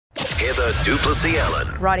Heather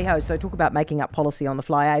Duplessis-Allen. Righty-ho, so talk about making up policy on the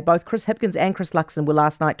fly, eh? Both Chris Hipkins and Chris Luxon were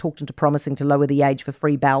last night talked into promising to lower the age for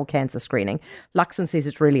free bowel cancer screening. Luxon says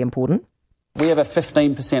it's really important. We have a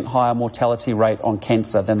 15% higher mortality rate on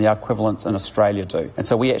cancer than the equivalents in Australia do. And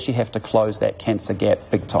so we actually have to close that cancer gap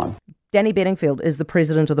big time. Danny Bedingfield is the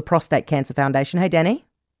president of the Prostate Cancer Foundation. Hey, Danny.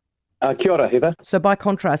 Kia ora, Heather. So by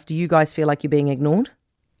contrast, do you guys feel like you're being ignored?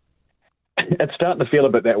 It's starting to feel a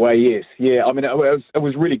bit that way, yes. Yeah, I mean, it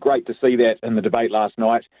was really great to see that in the debate last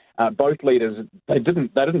night. Both leaders, they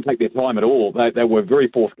didn't take their time at all. They were very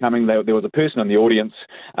forthcoming. There was a person in the audience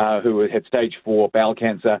who had stage 4 bowel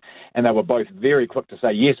cancer, and they were both very quick to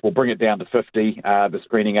say, yes, we'll bring it down to 50, the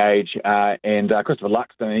screening age. And Christopher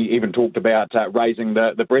Luxon, he even talked about raising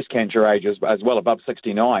the breast cancer age as well, above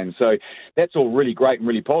 69. So that's all really great and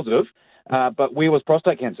really positive. But where was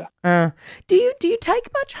prostate cancer? Do you take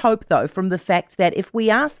much hope, though, from the fact that if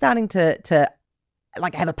we are starting to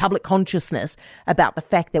have a public consciousness about the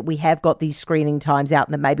fact that we have got these screening times out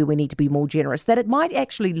and that maybe we need to be more generous, that it might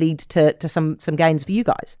actually lead to some gains for you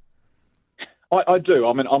guys? I do.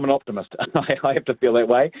 I'm an optimist. I have to feel that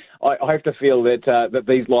way. I have to feel that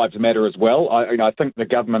these lives matter as well. I think the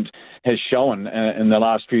government has shown in the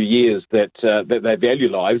last few years that they value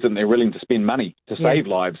lives and they're willing to spend money to save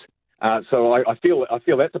lives. So I feel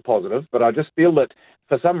that's a positive, but I just feel that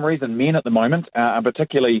for some reason men at the moment,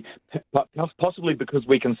 particularly possibly because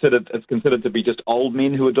it's considered to be just old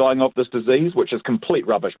men who are dying of this disease, which is complete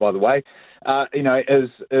rubbish, by the way. We're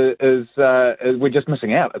just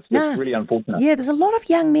missing out. It's really unfortunate. Yeah, there's a lot of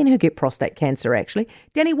young men who get prostate cancer. Actually,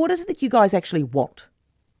 Danny, what is it that you guys actually want?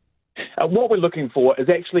 What we're looking for is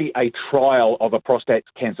actually a trial of a prostate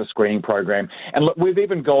cancer screening program. And look, we've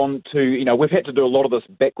even gone to, we've had to do a lot of this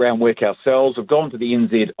background work ourselves. We've gone to the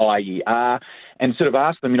NZIER and sort of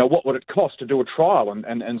asked them, what would it cost to do a trial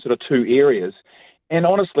in sort of 2 areas. And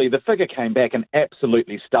honestly, the figure came back and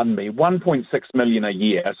absolutely stunned me. 1.6 million a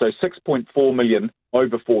year, so 6.4 million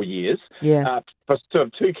over 4 years, for sort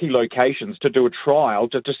of 2 key locations to do a trial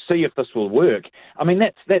to see if this will work. I mean,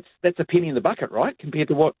 that's a penny in the bucket, right, compared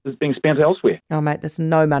to what is being spent elsewhere. Oh, mate, there's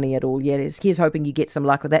no money at all yet. Here's hoping you get some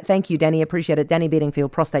luck with that. Thank you, Danny. Appreciate it. Danny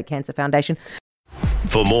Bedingfield, Prostate Cancer Foundation.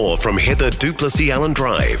 For more from Heather Duplessis-Allen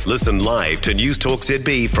Drive, listen live to News Talk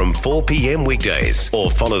ZB from 4 p.m. weekdays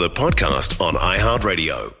or follow the podcast on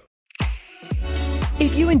iHeartRadio.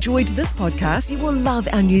 If you enjoyed this podcast, you will love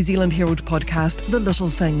our New Zealand Herald podcast, The Little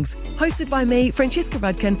Things, hosted by me, Francesca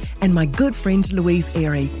Rudkin, and my good friend Louise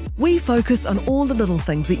Airy. We focus on all the little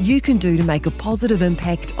things that you can do to make a positive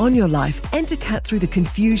impact on your life and to cut through the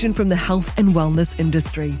confusion from the health and wellness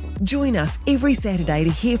industry. Join us every Saturday to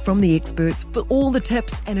hear from the experts for all the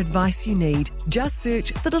tips and advice you need. Just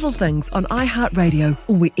search The Little Things on iHeartRadio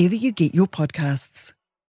or wherever you get your podcasts.